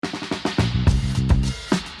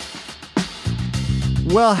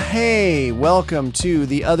Well, hey, welcome to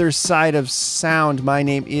the other side of sound. My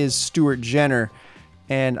name is Stuart Jenner,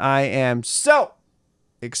 and I am so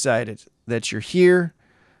excited that you're here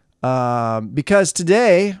because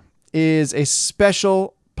today is a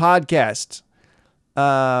special podcast.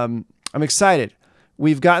 I'm excited.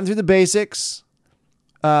 We've gotten through the basics.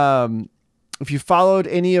 If you followed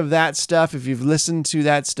any of that stuff, if you've listened to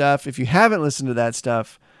that stuff, if you haven't listened to that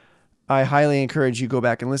stuff, I highly encourage you go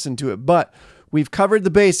back and listen to it. But we've covered the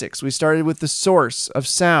basics. We started with the source of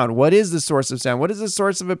sound. What is the source of sound? What is the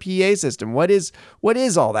source of a PA system? What is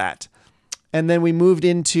all that? And then we moved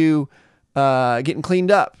into getting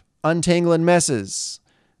cleaned up, untangling messes,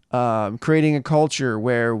 creating a culture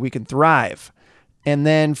where we can thrive. And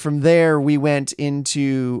then from there, we went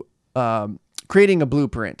into creating a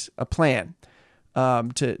blueprint, a plan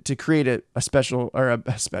to create a special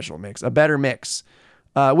mix, a better mix,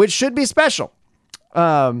 which should be special.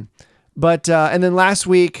 But then last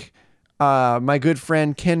week, my good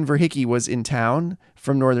friend Ken Verhickey was in town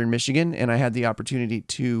from Northern Michigan, and I had the opportunity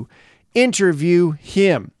to interview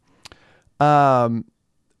him.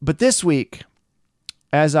 But this week,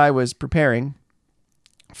 as I was preparing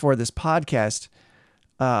for this podcast,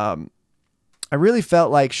 I really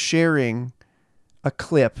felt like sharing a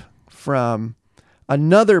clip from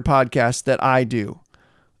another podcast that I do.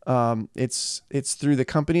 It's through the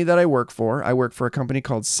company that I work for. I work for a company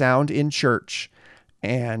called Sound in Church.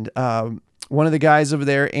 And one of the guys over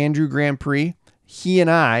there, Andrew Grandpre, he and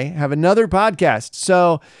I have another podcast.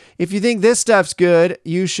 So if you think this stuff's good,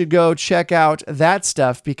 you should go check out that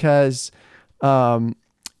stuff because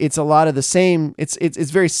it's a lot of the same.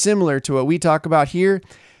 It's very similar to what we talk about here,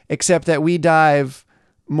 except that we dive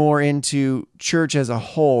more into church as a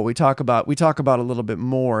whole. We talk about a little bit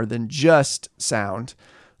more than just sound.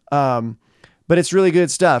 But it's really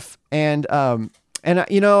good stuff. And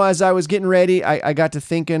as I was getting ready, I got to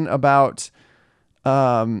thinking about,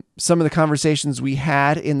 some of the conversations we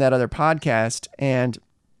had in that other podcast. And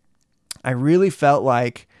I really felt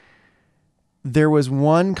like there was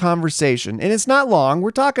one conversation, and it's not long.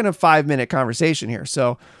 We're talking a 5-minute conversation here.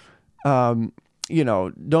 So, don't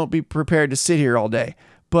be prepared to sit here all day,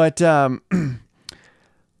 but, I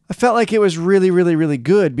felt like it was really, really, really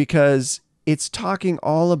good because it's talking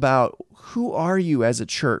all about who are you as a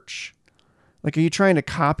church? Like, are you trying to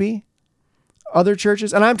copy other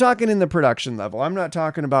churches? And I'm talking in the production level. I'm not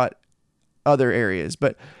talking about other areas,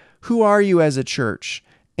 but who are you as a church?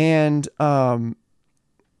 And how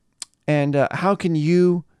can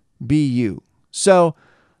you be you? So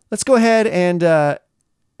let's go ahead and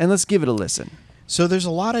let's give it a listen. So there's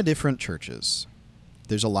a lot of different churches.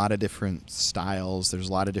 There's a lot of different styles. There's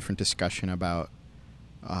a lot of different discussion about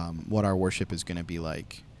what our worship is going to be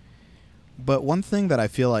like. But one thing that I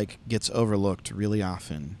feel like gets overlooked really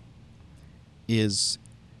often is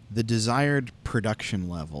the desired production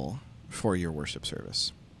level for your worship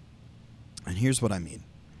service. And here's what I mean.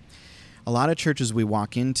 A lot of churches we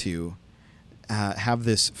walk into have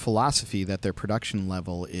this philosophy that their production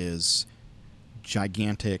level is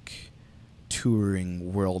gigantic,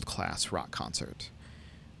 touring, world-class rock concert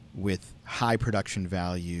with high production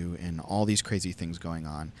value and all these crazy things going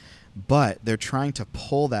on. But they're trying to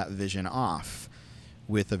pull that vision off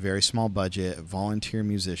with a very small budget, volunteer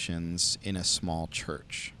musicians in a small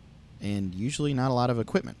church, and usually not a lot of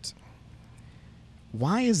equipment.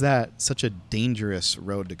 Why is that such a dangerous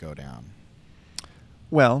road to go down?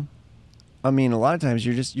 Well, I mean, a lot of times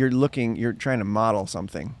you're trying to model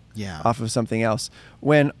something off of something else.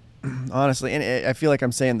 When honestly, and I feel like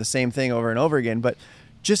I'm saying the same thing over and over again, but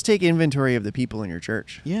just take inventory of the people in your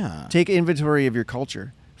church. Yeah. Take inventory of your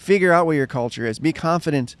culture. Figure out what your culture is. Be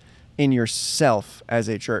confident in yourself as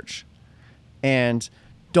a church. And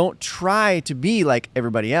don't try to be like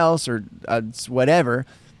everybody else or whatever.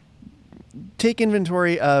 Take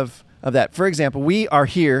inventory of that. For example, we are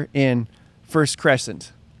here in First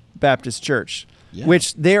Crescent Baptist Church,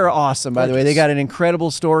 which they are awesome, by the way. They got an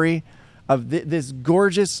incredible story of this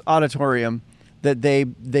gorgeous auditorium that they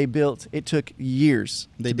built. It took years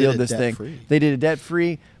to build this thing. They did it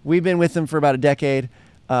debt-free. We've been with them for about a decade.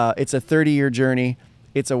 It's a 30-year journey.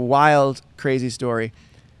 It's a wild, crazy story.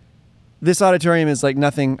 This auditorium is like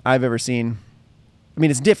nothing I've ever seen. I mean,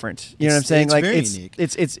 it's different. You know what I'm saying? It's like very unique.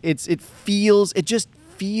 It just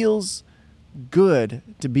feels good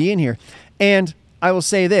to be in here. And I will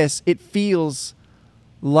say this, it feels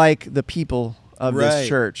like the people of this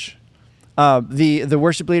church. The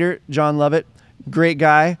worship leader, John Lovett, great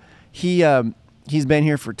guy. He's been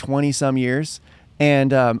here for 20 some years.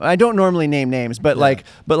 And I don't normally name names, but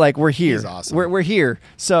we're here. He's awesome. We're here,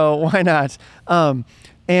 so why not?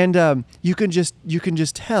 You can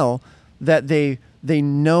just tell that they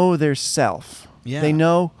know their self. Yeah. They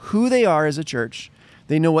know who they are as a church.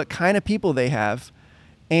 They know what kind of people they have,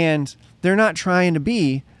 and they're not trying to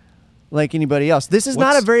be like anybody else. This is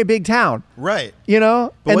not a very big town. Right. You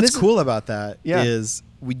know? But what's cool about that Yeah. is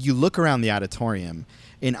when you look around the auditorium,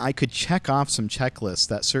 and I could check off some checklists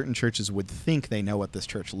that certain churches would think they know what this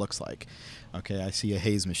church looks like. Okay, I see a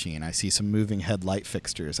haze machine. I see some moving headlight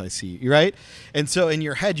fixtures. I see, right? And so in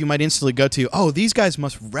your head, you might instantly go to, oh, these guys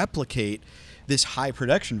must replicate this high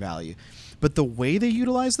production value. But the way they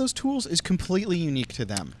utilize those tools is completely unique to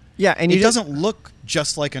them. Yeah, and it doesn't look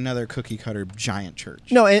just like another cookie cutter giant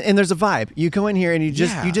church. No, and there's a vibe. You go in here and you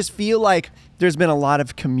Yeah. just feel like there's been a lot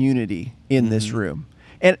of community in this room.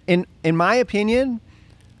 And in my opinion,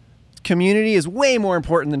 community is way more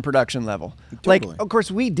important than production level. Totally. Like, of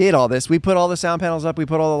course, we did all this. We put all the sound panels up. We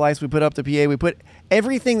put all the lights. We put up the PA. We put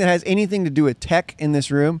everything that has anything to do with tech in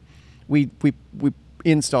this room. We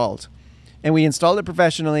installed, and we installed it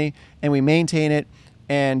professionally, and we maintain it.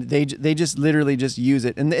 And they just literally just use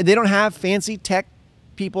it, and they don't have fancy tech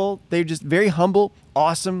people. They're just very humble,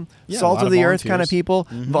 awesome, salt of the earth kind of people,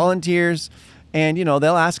 volunteers. And, you know,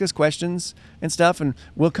 they'll ask us questions and stuff, and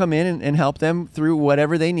we'll come in and help them through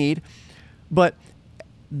whatever they need. But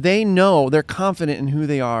they know, they're confident in who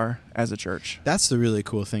they are as a church. That's the really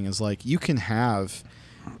cool thing is, like, you can have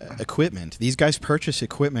equipment. These guys purchase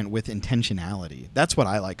equipment with intentionality. That's what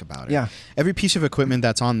I like about it. Yeah. Every piece of equipment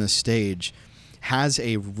that's on this stage has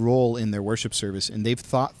a role in their worship service, and they've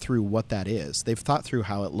thought through what that is. They've thought through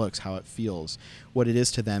how it looks, how it feels, what it is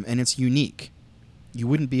to them, and it's unique. You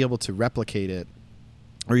wouldn't be able to replicate it,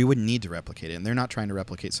 or you wouldn't need to replicate it. And they're not trying to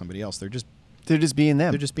replicate somebody else. They're just being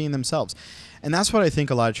them. They're just being themselves. And that's what I think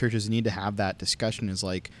a lot of churches need to have that discussion is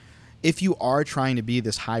like, if you are trying to be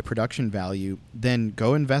this high production value, then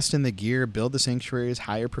go invest in the gear, build the sanctuaries,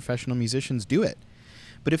 hire professional musicians, do it.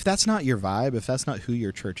 But if that's not your vibe, if that's not who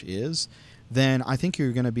your church is, then I think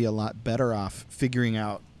you're going to be a lot better off figuring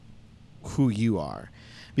out who you are.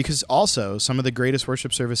 Because also, some of the greatest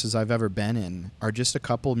worship services I've ever been in are just a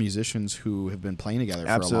couple musicians who have been playing together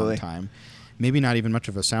for a long time. Maybe not even much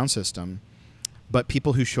of a sound system, but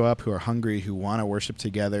people who show up, who are hungry, who want to worship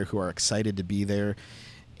together, who are excited to be there.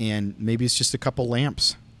 And maybe it's just a couple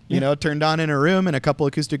lamps, you know, turned on in a room and a couple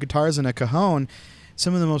acoustic guitars and a cajon.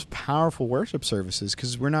 Some of the most powerful worship services,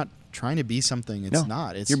 because we're not trying to be something it's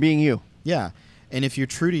not. It's, you're being you. Yeah. And if you're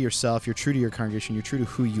true to yourself, you're true to your congregation, you're true to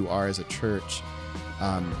who you are as a church,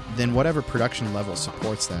 then whatever production level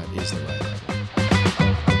supports that is the right.